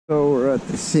So we're at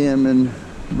the Salmon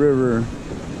River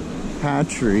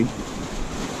hatchery.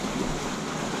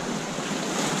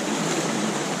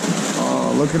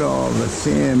 Oh, look at all the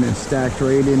salmon stacked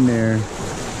right in there.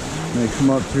 And they come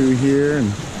up through here, and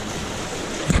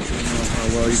I don't know how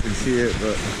well you can see it,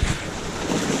 but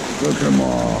look at them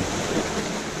all.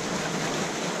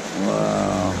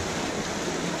 Wow.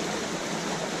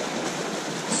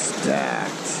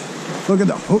 Stacked. Look at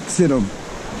the hooks in them.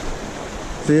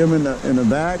 See them in the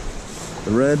back?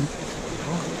 The red?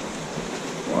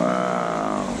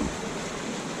 Wow.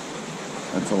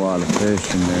 That's a lot of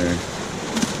fish in there.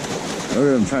 Look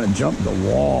at them trying to jump the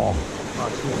wall. Two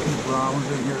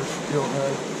browns in here,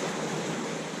 steelhead.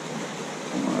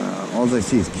 Wow. All I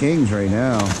see is kings right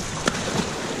now.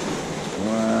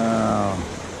 Wow.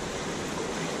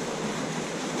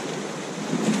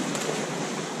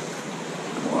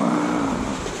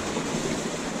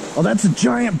 Oh, that's a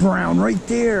giant brown right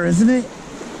there, isn't it?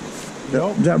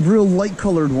 Yep. That real light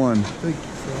colored one. Thank you,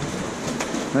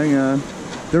 son. Hang on.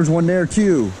 There's one there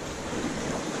too.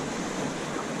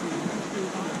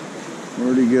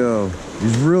 Where'd he go?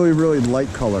 He's really, really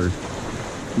light colored.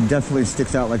 He definitely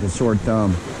sticks out like a sore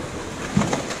thumb.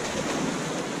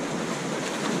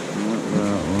 Not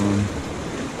that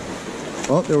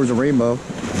one. Oh, there was a rainbow.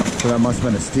 So that must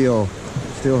have been a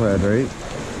steelhead, right?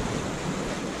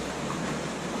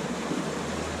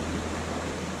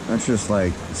 That's just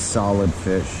like solid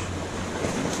fish.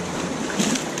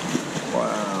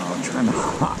 Wow, I'm trying to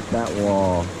hop that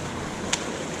wall.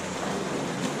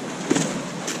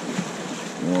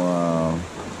 Wow.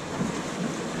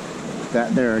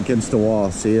 That there against the wall,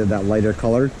 see that lighter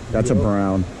color? That's a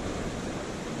brown.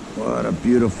 What a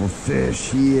beautiful fish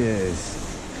he is.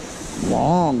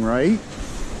 Long, right?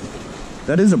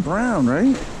 That is a brown,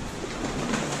 right?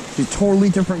 He's totally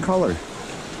different color.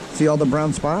 See all the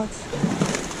brown spots?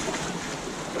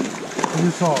 You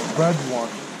saw a red one.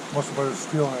 Must have been a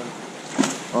steelhead.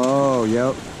 Oh,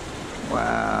 yep.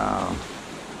 Wow.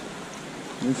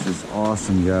 This is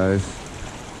awesome, guys.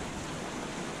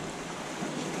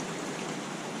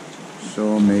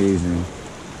 So amazing.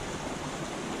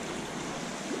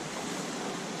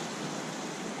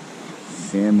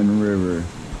 Salmon River,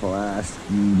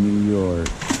 Pulaski, New York.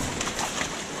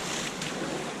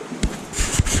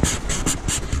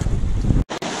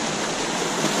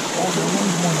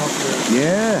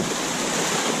 Yeah,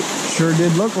 sure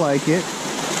did look like it.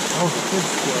 That was a big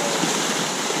squirrel.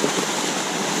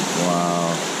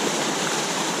 Wow.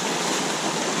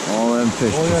 All them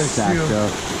fish just stacked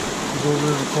up. He's over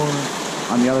in the corner.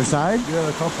 On the other side? Yeah,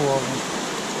 a couple of them.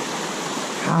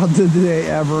 How did they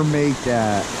ever make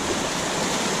that?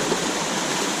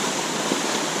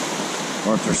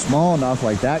 Or if they're small enough,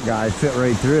 like that guy, fit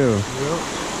right through. Yep.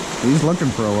 He's looking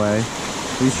for a way.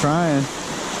 He's trying.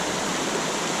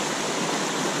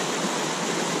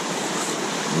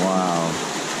 Wow.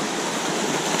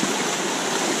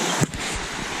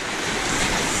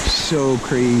 So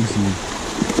crazy.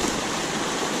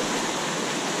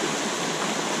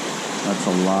 That's a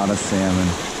lot of salmon.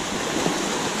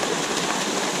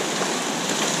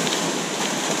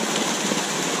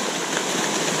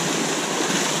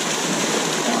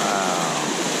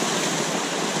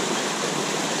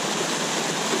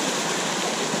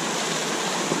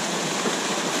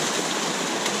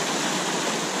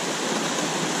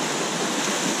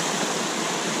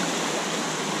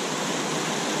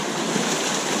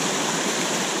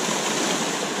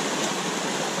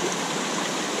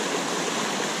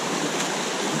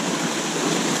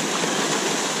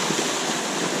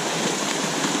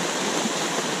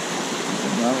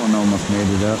 That one almost made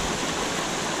it up.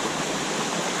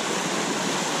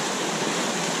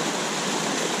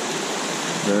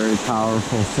 Very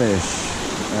powerful fish,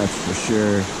 that's for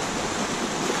sure.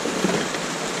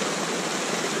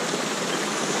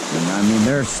 And I mean,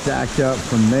 they're stacked up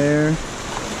from there.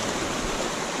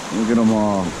 Look at them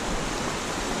all.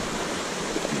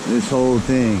 This whole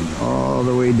thing, all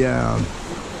the way down,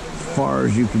 as far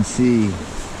as you can see.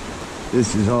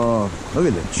 This is all, look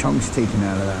at the chunks taken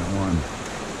out of that one.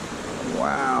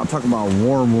 Wow, talk about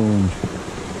war wound.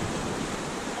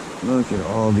 Look at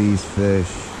all these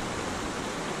fish.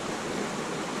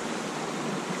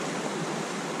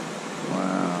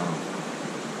 Wow.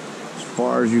 As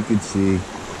far as you could see.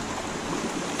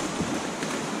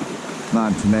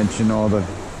 Not to mention all the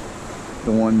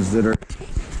ones that are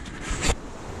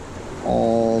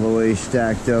all the way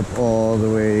stacked up, all the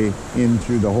way in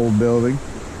through the whole building.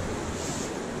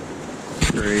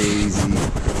 Crazy.